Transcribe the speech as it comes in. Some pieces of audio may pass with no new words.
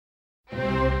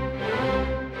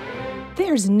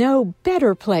There's no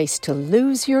better place to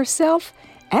lose yourself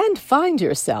and find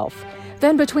yourself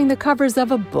than between the covers of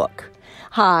a book.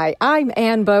 Hi, I'm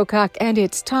Ann Bocock, and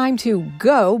it's time to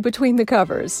go between the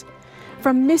covers.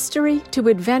 From mystery to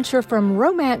adventure, from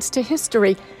romance to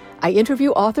history, I interview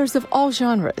authors of all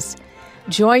genres.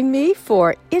 Join me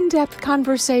for in-depth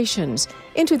conversations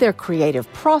into their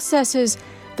creative processes,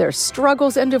 their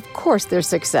struggles, and of course, their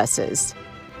successes.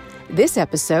 This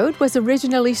episode was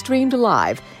originally streamed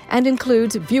live and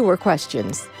includes viewer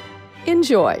questions.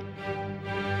 Enjoy.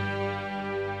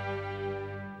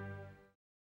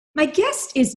 My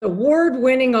guest is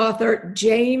award-winning author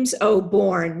James O.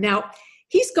 Born. Now,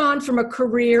 he's gone from a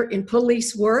career in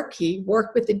police work. He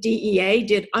worked with the DEA,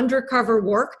 did undercover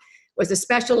work, was a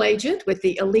special agent with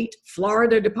the elite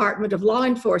Florida Department of Law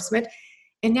Enforcement,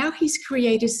 and now he's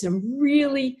created some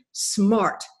really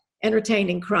smart,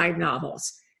 entertaining crime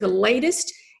novels. The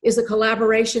latest is a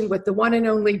collaboration with the one and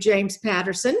only James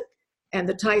Patterson, and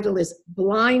the title is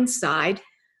Blindside.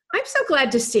 I'm so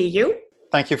glad to see you.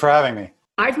 Thank you for having me.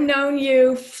 I've known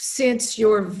you since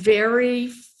your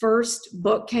very first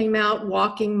book came out,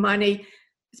 Walking Money.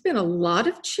 There's been a lot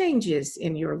of changes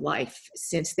in your life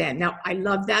since then. Now, I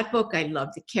love that book. I love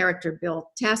the character, Bill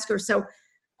Tasker. So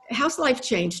how's life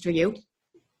changed for you?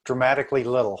 Dramatically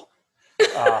little.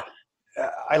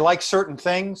 I like certain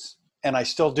things, and I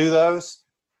still do those.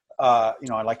 I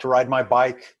like to ride my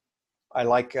bike. I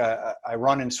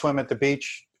run and swim at the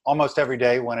beach almost every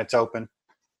day when it's open.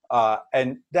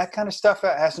 And that kind of stuff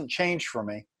hasn't changed for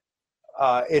me.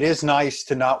 It is nice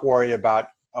to not worry about,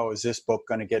 is this book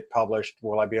going to get published?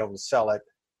 Will I be able to sell it?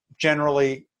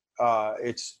 Generally,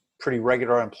 it's pretty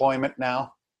regular employment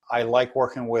now. I like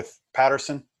working with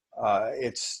Patterson.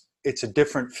 It's a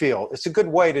different feel. It's a good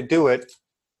way to do it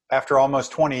after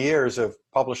almost 20 years of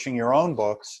publishing your own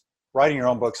books, writing your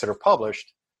own books that are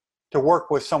published, to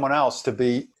work with someone else, to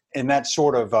be in that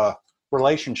sort of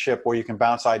relationship where you can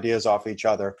bounce ideas off each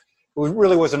other. It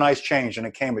really was a nice change, and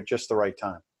it came at just the right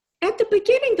time. At the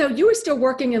beginning, though, you were still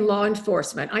working in law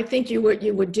enforcement. I think you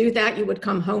would do that. You would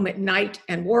come home at night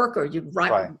and work, or you'd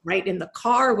write in the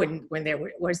car when there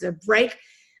was a break.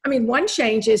 I mean, one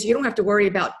change is you don't have to worry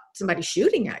about somebody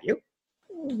shooting at you.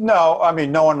 No, I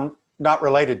mean, no one not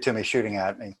related to me shooting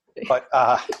at me. But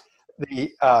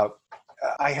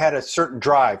I had a certain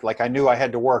drive. Like, I knew I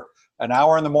had to work an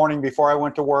hour in the morning before I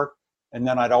went to work, and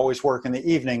then I'd always work in the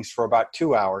evenings for about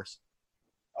 2 hours.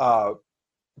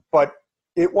 But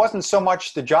it wasn't so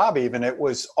much the job even, it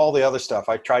was all the other stuff.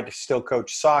 I tried to still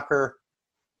coach soccer.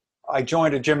 I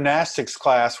joined a gymnastics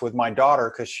class with my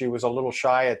daughter because she was a little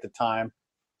shy at the time.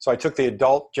 So I took the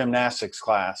adult gymnastics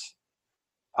class.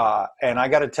 And I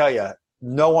got to tell you,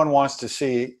 no one wants to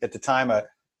see at the time a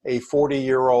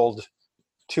 40-year-old,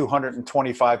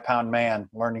 225-pound man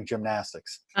learning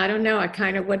gymnastics. I don't know. I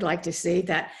kind of would like to see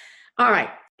that. All right.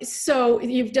 So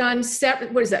you've done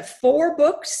 4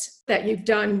 books that you've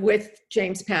done with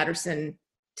James Patterson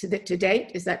to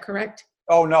date? Is that correct?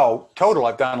 Oh, no. Total,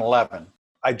 I've done 11.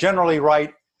 I generally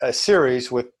write a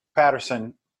series with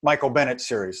Patterson, Michael Bennett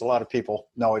series. A lot of people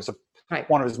know it's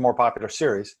one of his more popular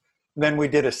series. Then we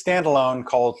did a standalone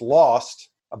called Lost,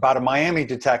 about a Miami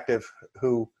detective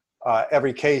who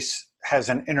every case has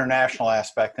an international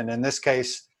aspect. And in this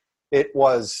case, it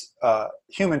was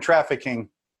human trafficking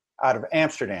out of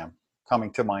Amsterdam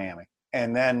coming to Miami.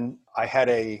 And then I had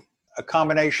a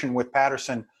combination with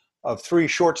Patterson of 3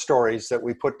 short stories that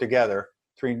we put together,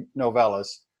 3 novellas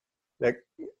that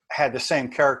had the same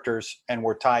characters and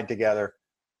were tied together.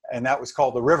 And that was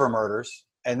called The River Murders.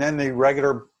 And then the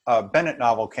regular Bennett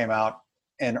novel came out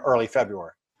in early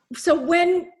February. So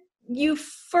when you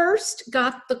first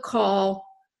got the call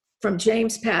from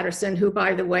James Patterson, who,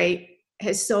 by the way,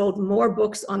 has sold more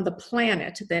books on the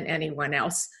planet than anyone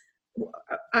else,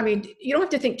 I mean, you don't have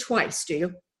to think twice, do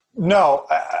you? No,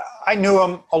 I knew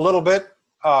him a little bit.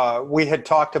 We had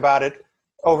talked about it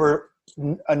over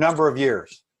a number of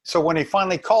years. So when he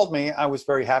finally called me, I was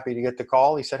very happy to get the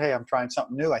call. He said, "Hey, I'm trying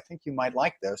something new. I think you might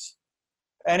like this."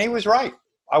 And he was right.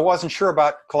 I wasn't sure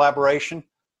about collaboration,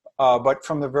 but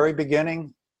from the very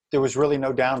beginning, there was really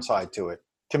no downside to it.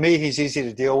 To me, he's easy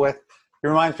to deal with. He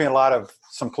reminds me a lot of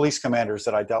some police commanders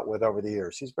that I dealt with over the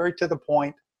years. He's very to the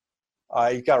point.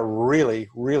 He's got a really,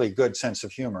 really good sense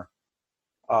of humor.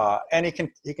 And he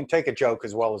can take a joke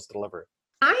as well as deliver it.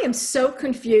 I am so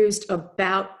confused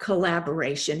about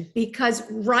collaboration because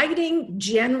writing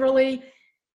generally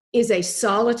is a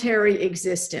solitary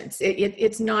existence.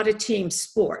 It's not a team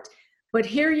sport. But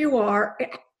here you are.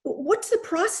 What's the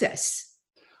process?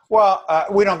 Well,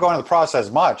 we don't go into the process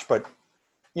much, but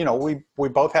we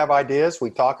both have ideas. We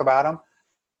talk about them.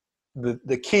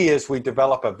 the key is we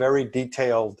develop a very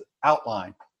detailed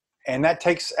outline. And that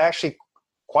takes actually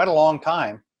quite a long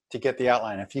time to get the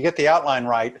outline. If you get the outline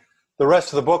right, the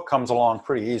rest of the book comes along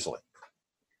pretty easily.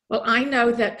 Well, I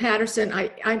know that Patterson,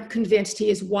 I'm convinced he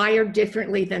is wired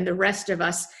differently than the rest of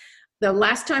us. The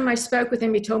last time I spoke with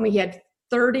him, he told me he had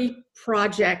 30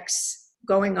 projects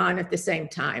going on at the same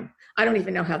time. I don't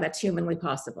even know how that's humanly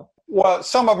possible. Well,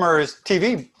 some of them are his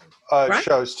TV Right?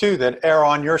 shows, too, that air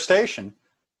on your station.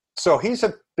 So he's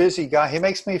a busy guy. He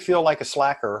makes me feel like a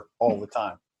slacker all the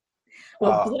time.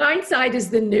 Well, Blindside is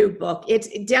the new book. It's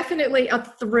definitely a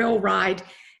thrill ride.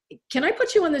 Can I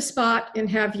put you on the spot and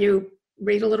have you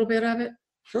read a little bit of it?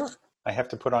 Sure. I have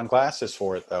to put on glasses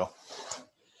for it, though.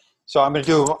 So I'm going to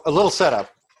do a little setup.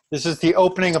 This is the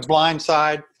opening of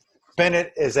Blindside.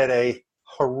 Bennett is at a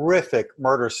horrific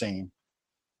murder scene,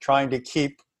 trying to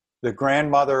keep the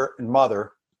grandmother and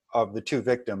mother of the two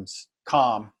victims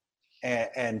calm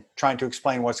and trying to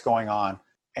explain what's going on.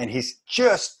 And he's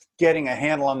just getting a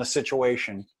handle on the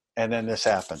situation, and then this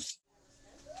happens.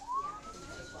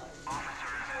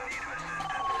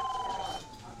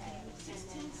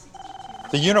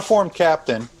 The uniformed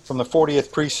captain from the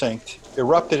 40th Precinct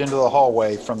erupted into the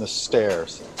hallway from the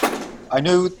stairs. I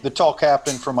knew the tall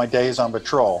captain from my days on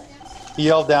patrol. He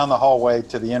yelled down the hallway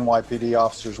to the NYPD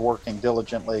officers working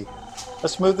diligently,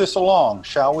 "Let's move this along,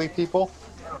 shall we, people?"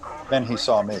 Then he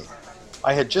saw me.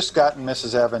 I had just gotten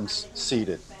Mrs. Evans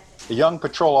seated. The young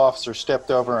patrol officer stepped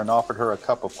over and offered her a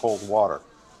cup of cold water.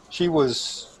 She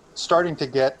was starting to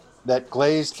get that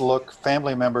glazed look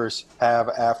family members have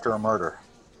after a murder.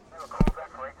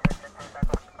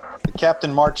 The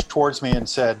captain marched towards me and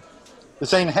said,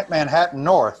 "This ain't Manhattan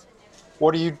North.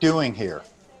 What are you doing here?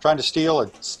 Trying to steal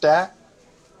a stat?"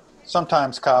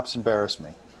 Sometimes cops embarrass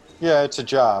me. Yeah, it's a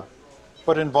job,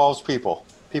 but it involves people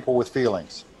with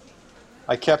feelings.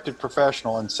 I kept it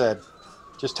professional and said,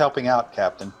 "Just helping out,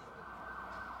 Captain."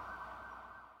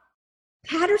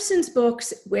 Patterson's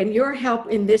books, when your help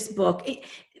in this book,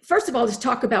 first of all, let's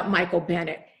talk about Michael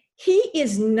Bennett. He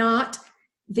is not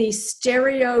the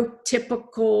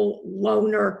stereotypical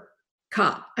loner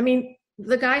cop. I mean,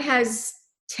 the guy has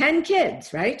 10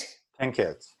 kids, right? 10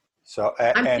 kids. So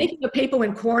I'm thinking of people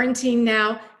in quarantine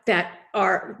now that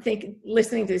are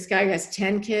listening to this guy who has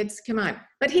 10 kids. Come on.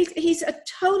 But he's a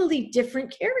totally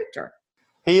different character.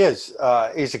 He is.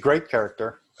 He's a great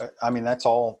character. I mean, that's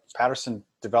all. Patterson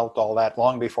developed all that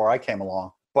long before I came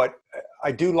along. But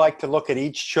I do like to look at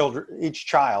each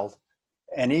child,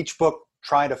 and each book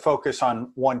try to focus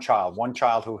on one child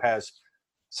who has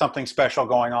something special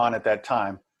going on at that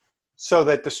time, so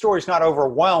that the story's not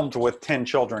overwhelmed with 10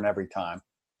 children every time.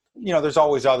 You know, there's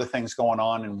always other things going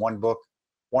on in one book.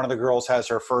 One of the girls has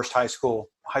her first high school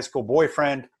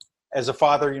boyfriend. As a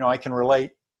father, you know, I can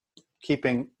relate,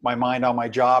 keeping my mind on my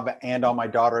job and on my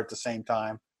daughter at the same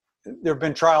time. There have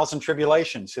been trials and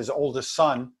tribulations. His oldest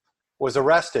son was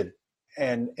arrested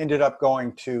and ended up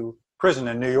going to prison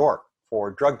in New York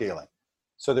for drug dealing.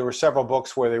 So there were several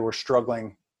books where they were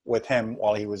struggling with him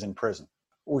while he was in prison.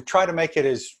 We try to make it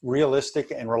as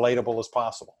realistic and relatable as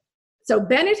possible. So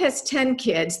Bennett has 10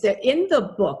 kids. That in the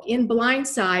book, in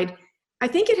Blindside, I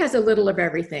think it has a little of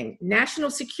everything.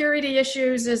 National security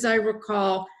issues, as I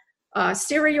recall,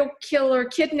 serial killer,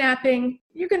 kidnapping.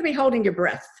 You're going to be holding your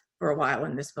breath for a while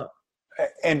in this book.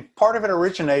 And part of it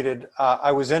originated,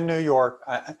 I was in New York.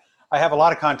 I have a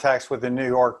lot of contacts with the New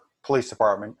York Police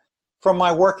Department from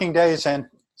my working days and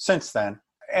since then.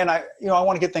 And I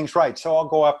want to get things right. So I'll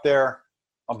go up there,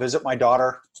 I'll visit my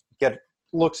daughter, get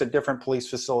looks at different police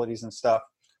facilities and stuff.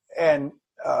 And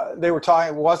they were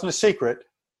talking, it wasn't a secret,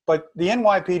 but the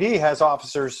NYPD has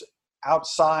officers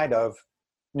outside of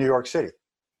New York City.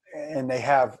 And they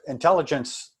have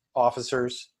intelligence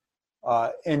officers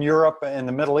in Europe and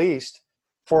the Middle East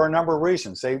for a number of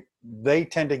reasons. They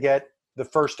tend to get the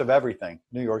first of everything,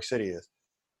 New York City is.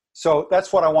 So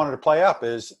that's what I wanted to play up,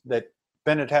 is that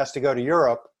Bennett has to go to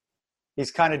Europe.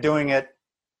 He's kind of doing it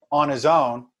on his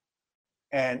own,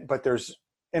 but there's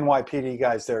NYPD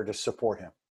guys there to support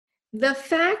him. The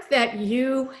fact that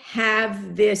you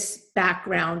have this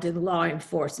background in law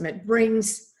enforcement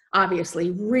brings,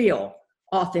 obviously, real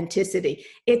authenticity.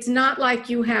 It's not like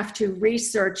you have to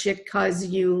research it because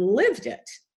you lived it.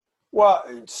 Well,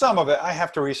 some of it, I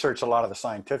have to research a lot of the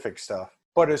scientific stuff.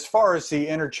 But as far as the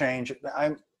interchange,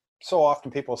 so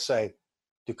often people say,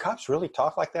 do cops really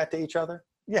talk like that to each other?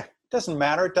 Yeah, it doesn't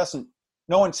matter.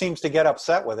 No one seems to get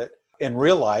upset with it in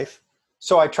real life.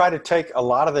 So I try to take a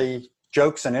lot of the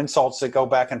jokes and insults that go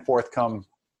back and forth come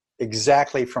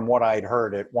exactly from what I'd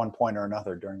heard at one point or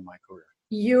another during my career.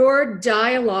 Your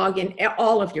dialogue in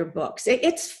all of your books,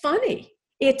 it's funny.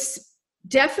 It's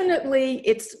Definitely,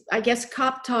 it's, I guess,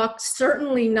 cop talk,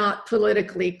 certainly not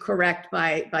politically correct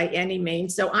by any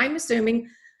means. So I'm assuming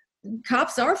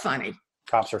cops are funny.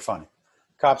 Cops are funny.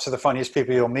 Cops are the funniest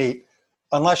people you'll meet,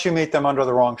 unless you meet them under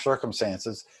the wrong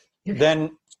circumstances.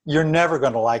 Then you're never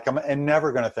going to like them and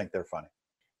never going to think they're funny.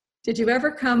 Did you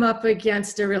ever come up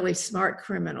against a really smart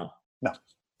criminal? No.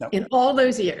 In all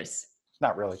those years?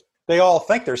 Not really. They all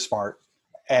think they're smart,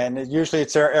 and usually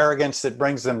it's their arrogance that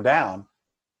brings them down.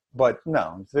 But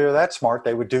no, if they're that smart,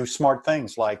 they would do smart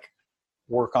things like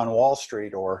work on Wall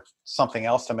Street or something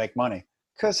else to make money.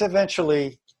 Because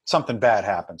eventually something bad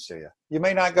happens to you. You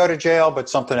may not go to jail, but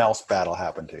something else bad will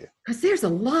happen to you. Because there's a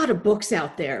lot of books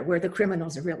out there where the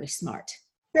criminals are really smart.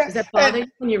 Yeah. Does that bother you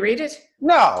when you read it?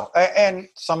 No. And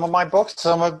some of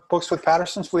books with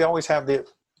Patterson's, we always have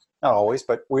not always,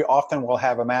 but we often will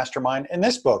have a mastermind. In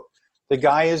this book, the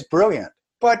guy is brilliant.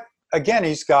 But again,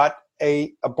 he's got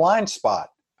a blind spot.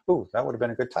 Ooh, that would have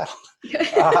been a good title.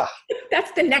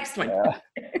 That's the next one.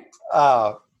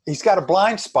 He's got a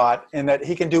blind spot in that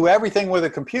he can do everything with a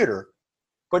computer,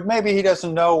 but maybe he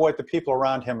doesn't know what the people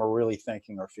around him are really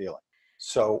thinking or feeling.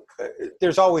 So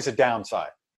there's always a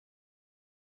downside.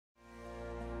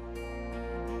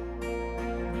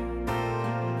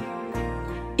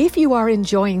 If you are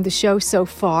enjoying the show so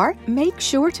far, make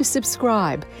sure to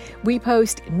subscribe. We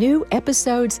post new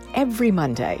episodes every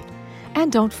Monday.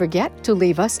 And don't forget to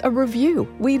leave us a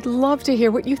review. We'd love to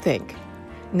hear what you think.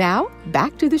 Now,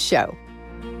 back to the show.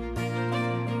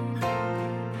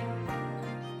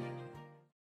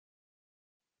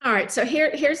 All right, so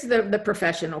here's the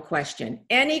professional question.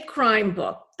 Any crime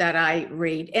book that I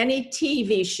read, any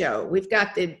TV show, we've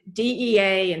got the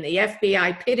DEA and the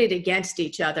FBI pitted against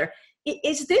each other.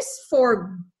 Is this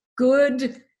for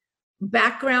good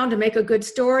background to make a good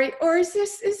story, or is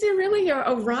there really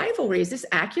a rivalry? Is this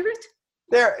accurate?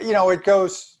 It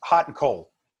goes hot and cold.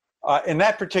 In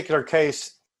that particular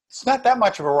case, it's not that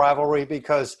much of a rivalry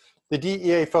because the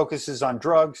DEA focuses on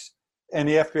drugs and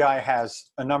the FBI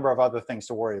has a number of other things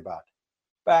to worry about.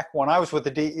 Back when I was with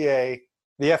the DEA,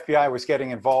 the FBI was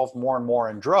getting involved more and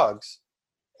more in drugs,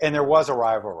 and there was a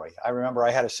rivalry. I remember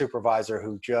I had a supervisor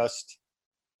who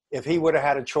if he would have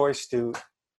had a choice to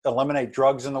eliminate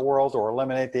drugs in the world or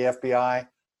eliminate the FBI,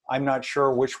 I'm not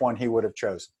sure which one he would have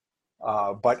chosen.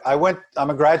 But I'm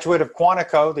a graduate of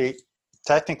Quantico,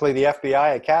 technically the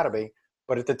FBI Academy,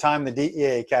 but at the time the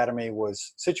DEA Academy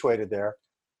was situated there.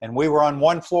 And we were on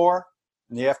one floor,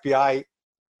 and the FBI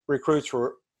recruits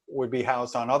would be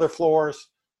housed on other floors.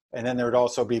 And then there would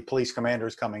also be police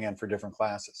commanders coming in for different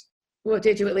classes. Well,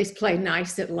 did you at least play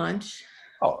nice at lunch?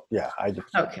 Oh, yeah.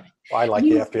 Okay. I like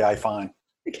the FBI fine.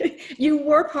 Okay. You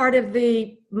were part of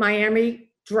the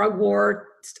Miami drug war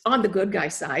on the good guy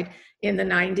side in the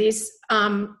 90s.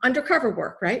 Undercover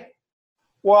work, right?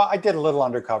 Well, I did a little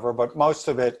undercover, but most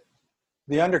of it,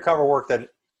 the undercover work that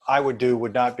I would do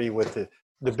would not be with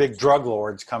the big drug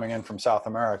lords coming in from South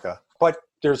America. But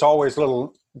there's always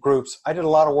little groups. I did a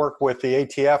lot of work with the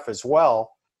ATF as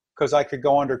well, because I could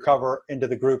go undercover into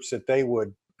the groups that they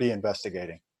would be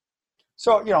investigating.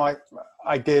 So,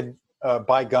 I did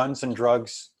buy guns and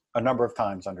drugs a number of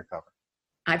times undercover.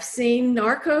 I've seen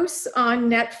Narcos on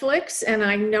Netflix, and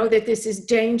I know that this is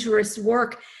dangerous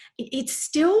work. It's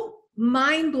still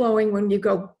mind-blowing when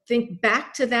you think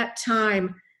back to that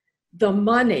time, the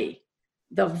money,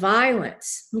 the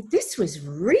violence. I mean, this was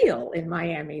real in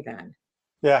Miami then.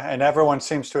 Yeah, and everyone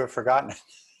seems to have forgotten it.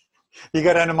 You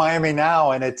get into Miami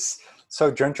now, and it's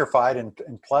so gentrified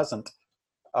and pleasant.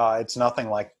 It's nothing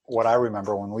like what I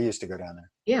remember when we used to go down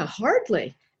there. Yeah,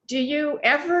 hardly. Do you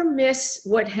ever miss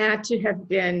what had to have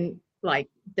been like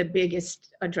the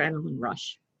biggest adrenaline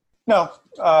rush? No,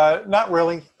 not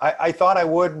really. I thought I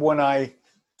would when I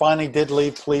finally did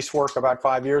leave police work about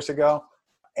 5 years ago.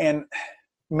 And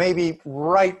maybe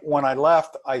right when I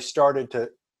left, I started to,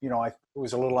 I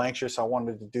was a little anxious. I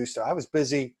wanted to do stuff. I was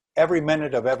busy every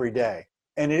minute of every day.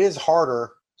 And it is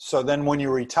harder. So then when you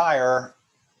retire,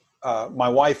 my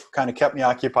wife kind of kept me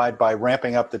occupied by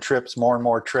ramping up the trips, more and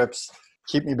more trips,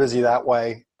 keep me busy that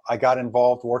way. I got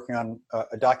involved working on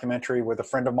a documentary with a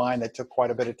friend of mine that took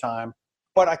quite a bit of time,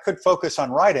 but I could focus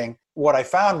on writing. What I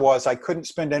found was I couldn't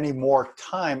spend any more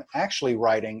time actually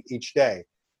writing each day,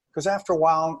 because after a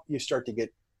while you start to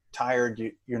get tired.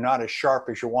 You're not as sharp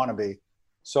as you want to be.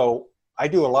 So I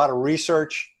do a lot of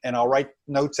research and I'll write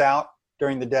notes out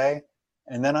during the day.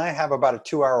 And then I have about a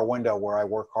 2-hour window where I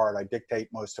work hard. I dictate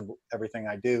most of everything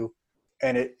I do.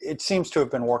 And it seems to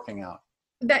have been working out.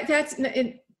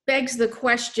 It begs the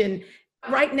question.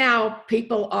 Right now,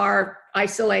 people are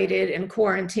isolated and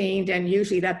quarantined, and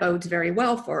usually that bodes very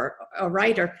well for a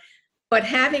writer. But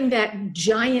having that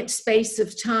giant space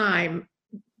of time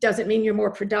doesn't mean you're more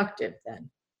productive then.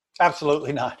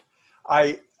 Absolutely not.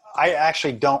 I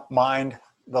actually don't mind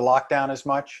the lockdown as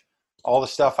much. All the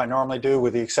stuff I normally do,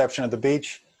 with the exception of the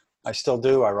beach, I still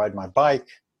do. I ride my bike.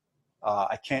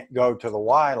 I can't go to the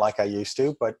Y like I used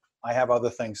to, but I have other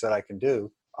things that I can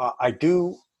do. I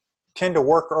do tend to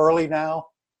work early now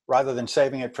rather than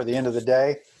saving it for the end of the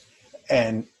day.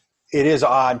 And it is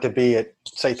odd to be at,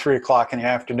 say, 3 o'clock in the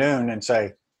afternoon and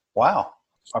say, wow,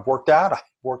 I've worked out, I've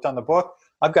worked on the book,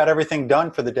 I've got everything done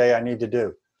for the day I need to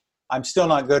do. I'm still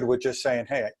not good with just saying,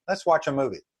 hey, let's watch a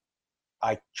movie.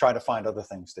 I try to find other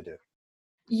things to do.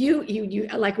 You,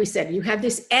 like we said, you have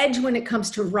this edge when it comes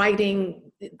to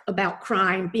writing about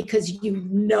crime because you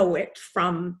know it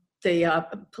from the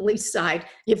police side.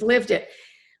 You've lived it.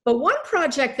 But one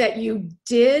project that you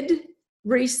did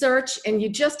research, and you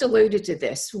just alluded to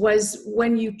this, was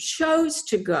when you chose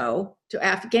to go to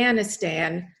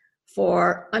Afghanistan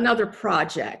for another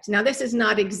project. Now, this is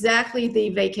not exactly the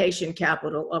vacation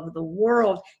capital of the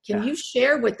world. Can you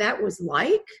share what that was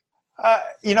like?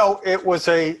 It was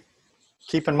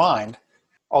keep in mind,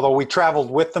 although we traveled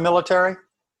with the military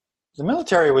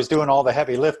was doing all the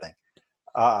heavy lifting.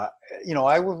 I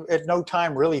at no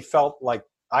time really felt like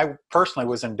I personally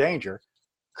was in danger,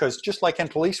 because just like in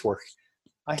police work,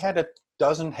 I had a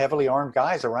dozen heavily armed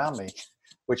guys around me,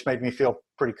 which made me feel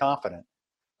pretty confident.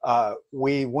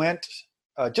 We went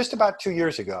just about 2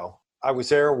 years ago. I was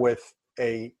there with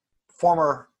a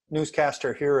former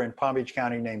newscaster here in Palm Beach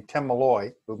County named Tim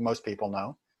Malloy, who most people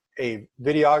know, a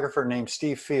videographer named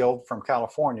Steve Field from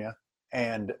California,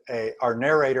 and our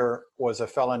narrator was a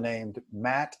fellow named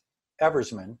Matt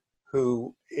Eversman,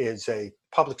 who is a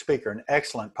public speaker, an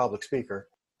excellent public speaker,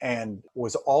 and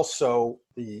was also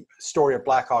the story of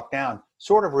Black Hawk Down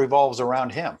sort of revolves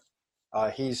around him.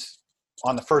 He's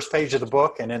on the first page of the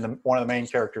book and in one of the main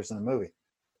characters in the movie.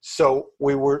 So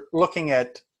we were looking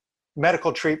at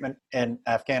medical treatment in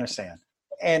Afghanistan,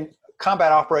 and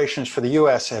combat operations for the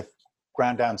U.S. have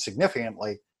ground down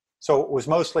significantly. So it was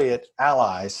mostly at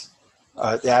allies,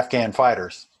 the Afghan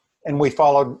fighters. And we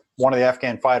followed one of the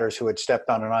Afghan fighters who had stepped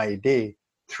on an IED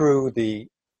through the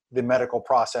medical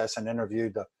process and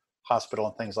interviewed the hospital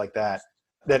and things like that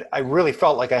I really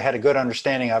felt like I had a good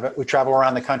understanding of it. We travel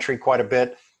around the country quite a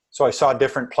bit, so I saw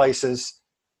different places.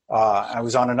 I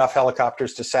was on enough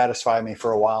helicopters to satisfy me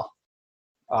for a while.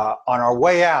 On our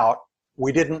way out,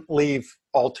 we didn't leave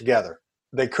altogether.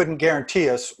 They couldn't guarantee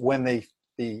us when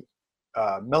the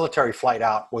military flight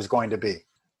out was going to be.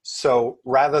 So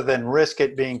rather than risk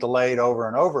it being delayed over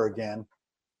and over again,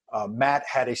 Matt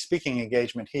had a speaking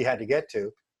engagement he had to get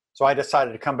to. So I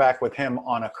decided to come back with him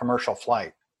on a commercial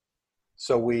flight.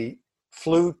 So we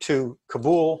flew to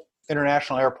Kabul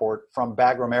International Airport from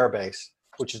Bagram Air Base,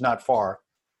 which is not far,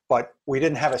 but we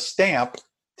didn't have a stamp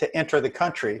to enter the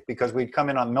country because we'd come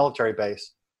in on the military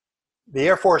base. The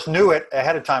Air Force knew it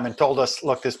ahead of time and told us,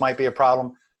 look, this might be a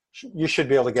problem. You should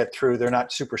be able to get through. They're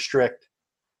not super strict.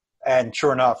 And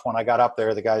sure enough, when I got up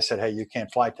there, the guy said, hey, you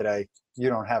can't fly today. You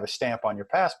don't have a stamp on your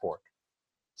passport.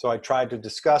 So I tried to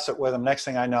discuss it with him. Next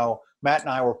thing I know, Matt and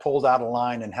I were pulled out of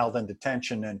line and held in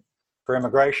detention and for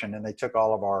immigration, and they took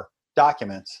all of our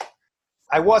documents.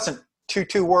 I wasn't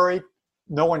too worried.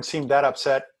 No one seemed that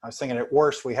upset. I was thinking at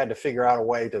worst, we had to figure out a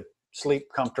way to sleep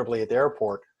comfortably at the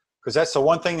airport, because that's the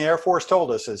one thing the Air Force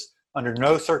told us is under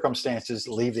no circumstances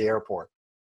leave the airport.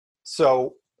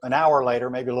 So an hour later,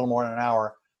 maybe a little more than an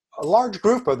hour, a large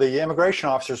group of the immigration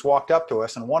officers walked up to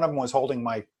us, and one of them was holding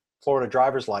my Florida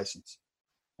driver's license.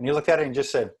 And he looked at it and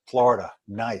just said, Florida,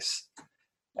 nice.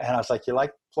 And I was like, you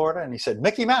like Florida? And he said,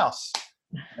 Mickey Mouse.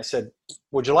 I said,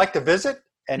 would you like to visit?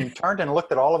 And he turned and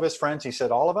looked at all of his friends. He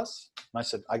said, all of us? And I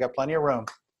said, I got plenty of room.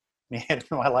 And he handed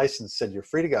me my license and said, you're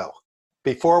free to go.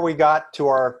 Before we got to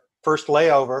our first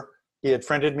layover, he had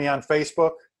friended me on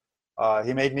Facebook.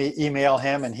 He made me email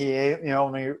him, and he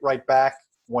emailed me right back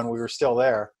when we were still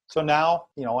there. So now,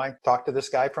 I talk to this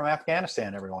guy from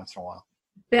Afghanistan every once in a while.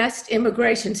 Best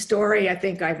immigration story I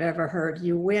think I've ever heard.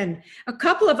 You win. A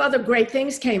couple of other great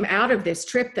things came out of this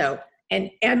trip, though. An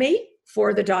Emmy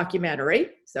for the documentary.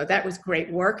 So that was great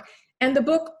work. And the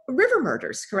book River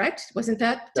Murders, correct? Wasn't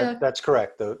that? That's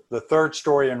correct. The third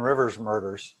story in Rivers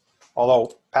Murders,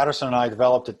 although Patterson and I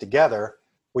developed it together,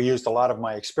 we used a lot of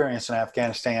my experience in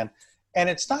Afghanistan. And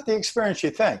it's not the experience you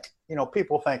think.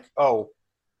 People think,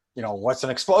 what's an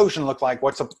explosion look like?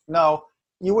 No,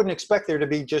 you wouldn't expect there to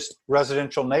be just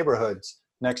residential neighborhoods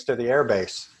next to the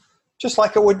airbase, just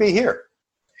like it would be here.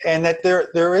 And that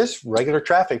there is regular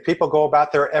traffic. People go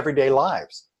about their everyday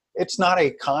lives. It's not a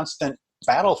constant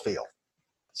battlefield.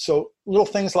 So little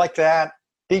things like that.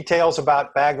 details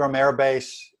about Bagram Air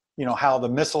Base, how the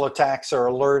missile attacks are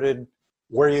alerted,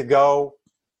 where you go.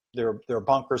 There are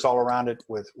bunkers all around it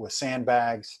with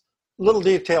sandbags. Little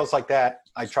details like that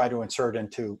I try to insert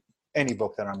into any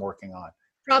book that I'm working on.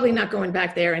 Probably not going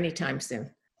back there anytime soon.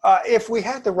 If we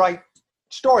had the right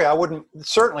story, I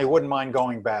certainly wouldn't mind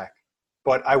going back.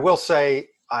 But I will say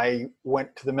I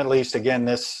went to the Middle East again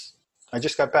I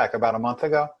just got back about a month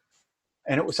ago,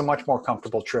 and it was a much more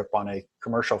comfortable trip on a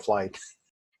commercial flight.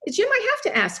 Jim, I have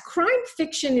to ask, crime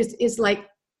fiction is like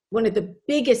one of the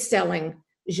biggest selling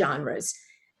genres,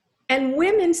 and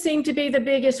women seem to be the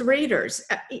biggest readers.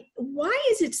 Why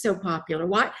is it so popular?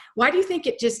 Why do you think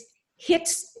it just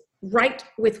hits right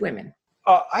with women?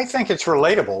 I think it's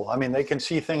relatable. I mean, they can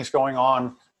see things going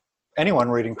on. Anyone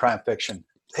reading crime fiction,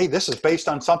 hey, this is based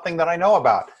on something that I know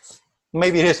about.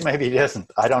 Maybe it is, maybe it isn't.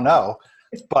 I don't know.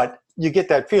 But you get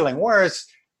that feeling. Whereas,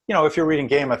 if you're reading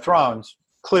Game of Thrones,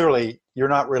 clearly you're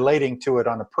not relating to it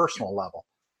on a personal level.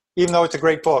 Even though it's a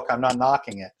great book, I'm not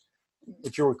knocking it.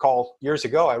 If you recall, years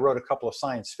ago, I wrote a couple of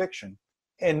science fiction.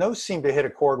 And those seemed to hit a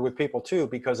chord with people, too,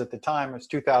 because at the time, it was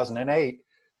 2008,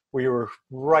 we were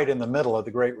right in the middle of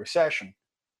the Great Recession.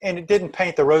 And it didn't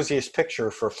paint the rosiest picture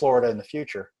for Florida in the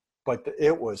future. But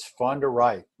it was fun to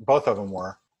write. Both of them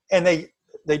were. And they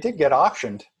did get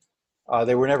optioned.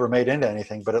 They were never made into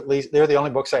anything, but at least they're the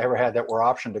only books I ever had that were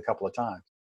optioned a couple of times.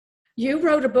 You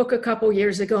wrote a book a couple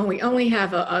years ago, and we only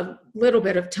have a little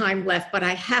bit of time left, but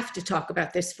I have to talk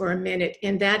about this for a minute,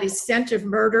 and that is Scent of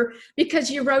Murder,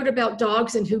 because you wrote about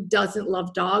dogs and who doesn't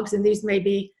love dogs, and these may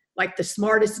be like the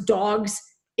smartest dogs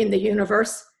in the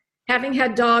universe. Having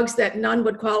had dogs that none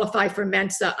would qualify for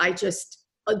Mensa, I just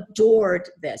adored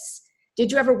this.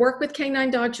 Did you ever work with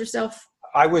canine dogs yourself?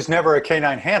 I was never a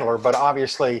canine handler, but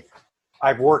obviously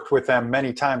I've worked with them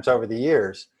many times over the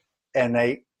years, and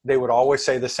they would always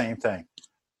say the same thing.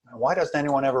 Why doesn't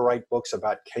anyone ever write books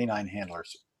about canine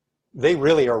handlers? They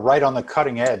really are right on the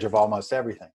cutting edge of almost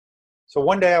everything. So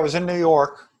one day I was in New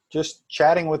York just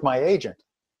chatting with my agent,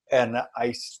 and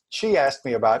she asked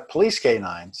me about police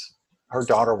canines. Her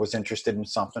daughter was interested in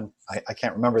something. I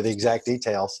can't remember the exact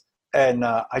details. And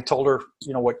I told her,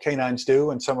 what canines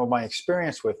do and some of my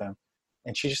experience with them.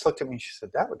 And she just looked at me and she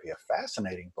said, that would be a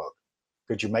fascinating book.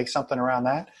 Could you make something around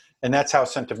that? And that's how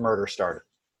Scent of Murder started.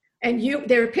 And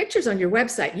there are pictures on your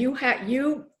website.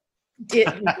 You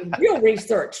did real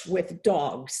research with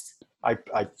dogs. I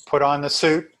put on the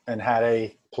suit and had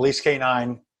a police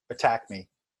canine attack me,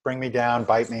 bring me down,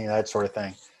 bite me, that sort of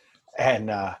thing.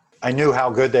 And I knew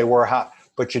how good they were,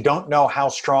 but you don't know how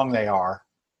strong they are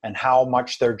and how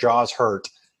much their jaws hurt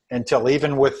until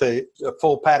even with the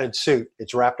full padded suit,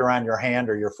 it's wrapped around your hand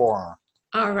or your forearm.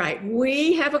 All right.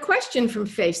 We have a question from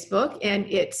Facebook, and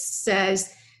it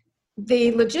says,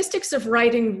 the logistics of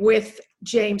writing with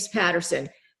James Patterson,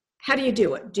 how do you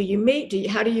do it? Do you meet?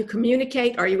 How do you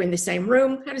communicate? Are you in the same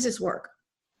room? How does this work?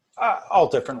 All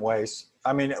different ways.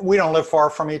 I mean, we don't live far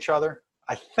from each other.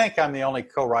 I think I'm the only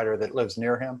co-writer that lives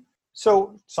near him.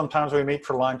 So sometimes we meet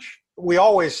for lunch. We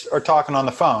always are talking on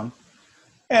the phone.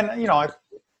 And,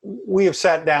 we have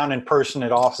sat down in person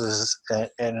at offices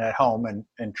and at home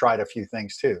and tried a few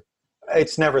things too.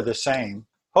 It's never the same.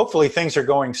 Hopefully things are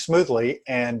going smoothly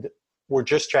and we're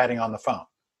just chatting on the phone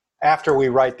after we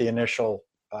write the initial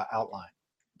outline.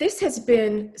 This has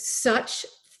been such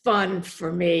fun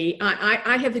for me.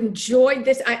 I have enjoyed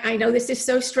this. I know this is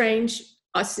so strange,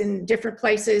 us in different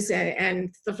places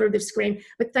and through the screen,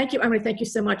 but thank you. I want to thank you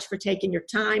so much for taking your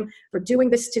time, for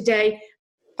doing this today.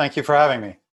 Thank you for having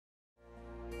me.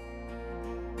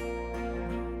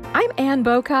 I'm Ann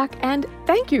Bocock, and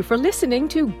thank you for listening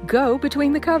to Go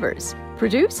Between the Covers,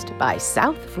 produced by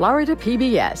South Florida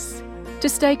PBS. To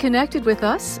stay connected with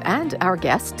us and our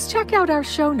guests, check out our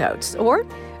show notes or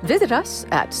visit us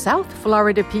at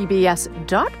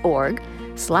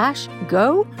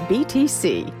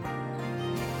southfloridapbs.org/GoBTC.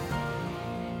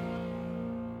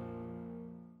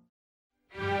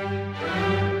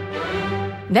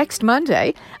 Next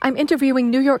Monday, I'm interviewing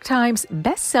New York Times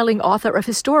best-selling author of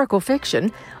historical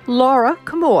fiction, Laura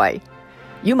Kamoy.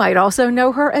 You might also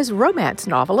know her as romance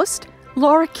novelist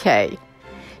Laura Kay.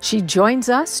 She joins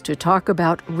us to talk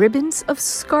about Ribbons of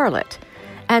Scarlet,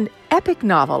 an epic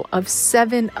novel of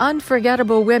 7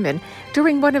 unforgettable women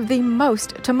during one of the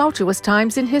most tumultuous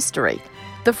times in history,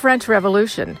 the French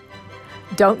Revolution.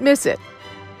 Don't miss it.